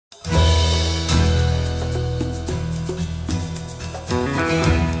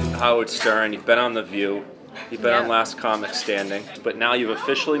Howard Stern, you've been on The View, you've been on Last Comic Standing, but now you've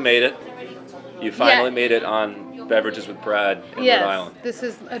officially made it. You finally made it on Beverages with Brad in Rhode Island. This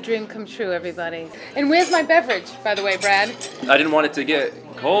is a dream come true, everybody. And where's my beverage, by the way, Brad? I didn't want it to get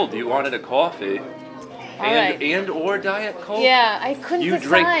cold. You wanted a coffee. And or Diet Coke? Yeah, I couldn't decide. You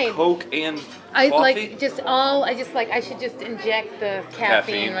drink Coke and coffee? I should just inject the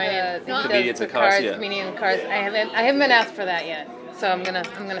caffeine right in. Comedians and cars, Comedian and cars. I haven't been asked for that yet. So I'm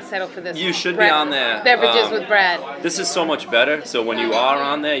gonna settle for this. You should be on there. Beverages with Brad. This is so much better. So when you are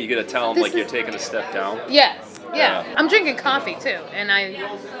on there, you gotta tell them you're taking a step down. Yes. Yeah. I'm drinking coffee too, and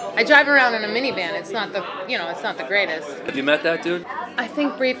I drive around in a minivan. It's not the greatest. Have you met that dude? I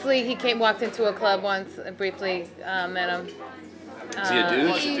think briefly he walked into a club once. I briefly met him. Is he a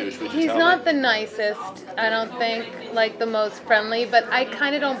douche? He's not the nicest. I don't think like the most friendly, but I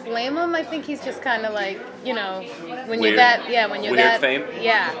kind of don't blame him. I think he's just kind of like, when you're that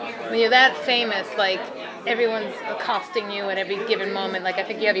famous, like everyone's accosting you at every given moment. Like I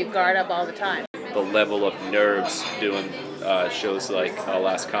think you have your guard up all the time. The level of nerves doing shows like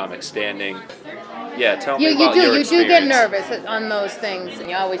Last Comic Standing. Yeah, tell me about your experience. You do get nervous on those things, and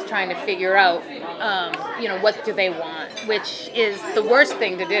you're always trying to figure out, what do they want, which is the worst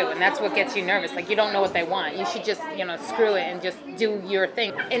thing to do, and that's what gets you nervous. Like you don't know what they want. You should just, screw it and just do your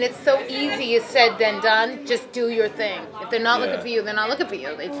thing. And it's so easy said than done. Just do your thing. If they're not looking for you, they're not looking for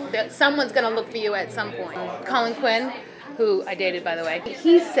you. Someone's gonna look for you at some point. Colin Quinn, who I dated, by the way,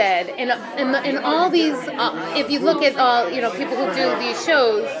 he said, in all these, if you look at all, people who do these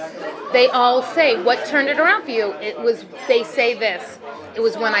shows, they all say, what turned it around for you? They say this, it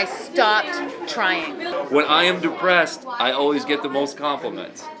was when I stopped trying. When I am depressed, I always get the most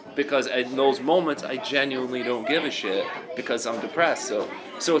compliments. Because in those moments, I genuinely don't give a shit because I'm depressed. So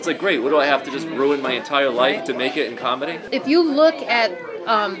it's like, great, what do I have to just ruin my entire life to make it in comedy? If you look at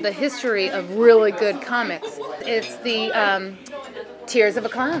the history of really good comics, it's the Tears of a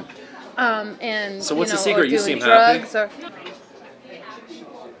Clown. And so what's the secret? You seem happy.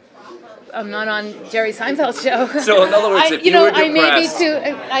 I'm not on Jerry Seinfeld's show. So in other words, if you were depressed,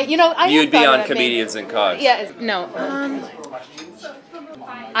 you'd be on Comedians and Cars. Yeah, no.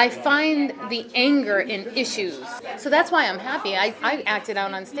 I find the anger in issues. So that's why I'm happy. I act it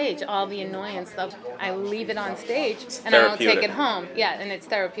out on stage. All the annoyance stuff, I leave it on stage and I don't take it home. Yeah, and it's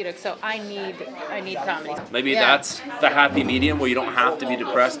therapeutic. So I need comedy. Maybe that's the happy medium where you don't have to be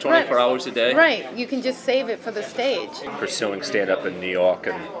depressed 24 hours a day. Right. You can just save it for the stage. Pursuing stand-up in New York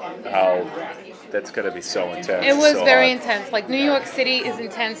and how that's going to be so intense. It was very intense. Like New York City is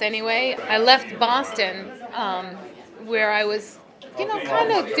intense anyway. I left Boston where I was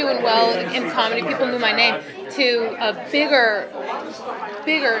kind of doing well in comedy. People knew my name, to a bigger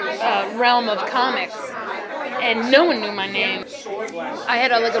realm of comics, and no one knew my name. I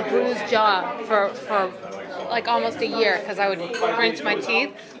had a bruised jaw for like almost a year because I would clench my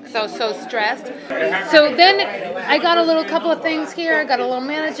teeth because I was so stressed. So then I got a couple of things here. I got a little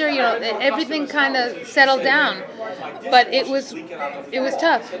manager. Everything kind of settled down. But it was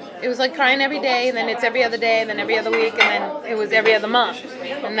tough. It was like crying every day, and then it's every other day, and then every other week, and then it was every other month.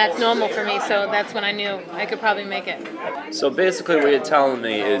 And that's normal for me, so that's when I knew I could probably make it. So basically what you're telling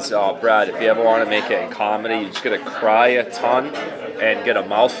me is, Brad, if you ever want to make it in comedy, you just got to cry a ton and get a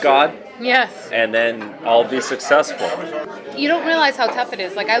mouth guard. Yes. And then I'll be successful. You don't realize how tough it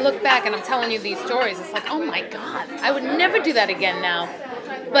is. Like, I look back and I'm telling you these stories. It's like, oh my God, I would never do that again now.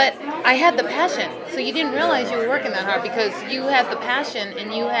 But I had the passion. So you didn't realize you were working that hard because you had the passion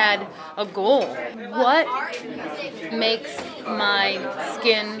and you had a goal. What makes my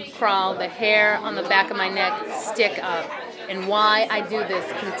skin crawl, the hair on the back of my neck stick up, and why I do this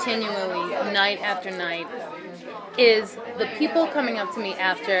continually, night after night, is the people coming up to me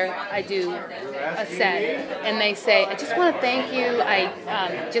after I do a set, and they say, I just want to thank you.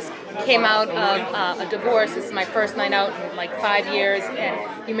 I just came out of a divorce. This is my first night out in like 5 years, and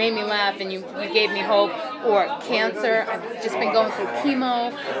you made me laugh, and you gave me hope. Or cancer, I've just been going through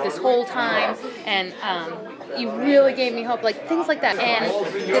chemo this whole time, and you really gave me hope, like things like that. And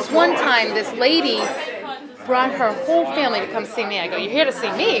this one time, this lady brought her whole family to come see me. I go, you're here to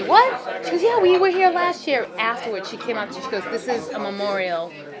see me? What? She goes, yeah, we were here last year. Afterwards, she came up and she goes, this is a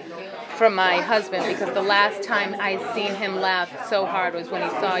memorial from my husband, because the last time I seen him laugh so hard was when he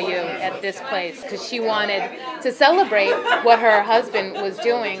saw you at this place, because she wanted to celebrate what her husband was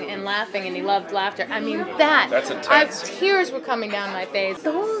doing and laughing, and he loved laughter. I mean, that's intense. Tears were coming down my face.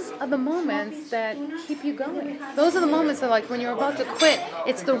 Those are the moments that keep you going. Those are the moments that, like, when you're about to quit,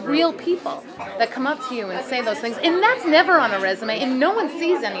 it's the real people that come up to you and say those things, and that's never on a resume, and no one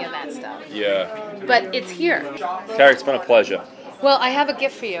sees any of that stuff. Yeah. But it's here. Kerri, it's been a pleasure. Well, I have a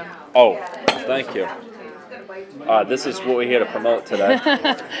gift for you. Oh, thank you. This is what we're here to promote today.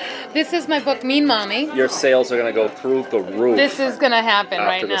 This is my book, Mean Mommy. Your sales are going to go through the roof. This is going to happen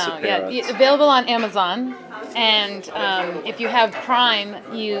right this now. appearance. Available on Amazon. And if you have Prime,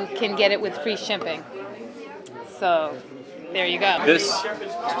 you can get it with free shipping. So, there you go. This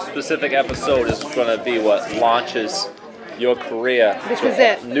specific episode is going to be what launches your career. This is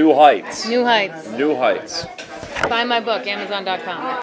it. New heights. New heights. New heights. Buy my book, Amazon.com.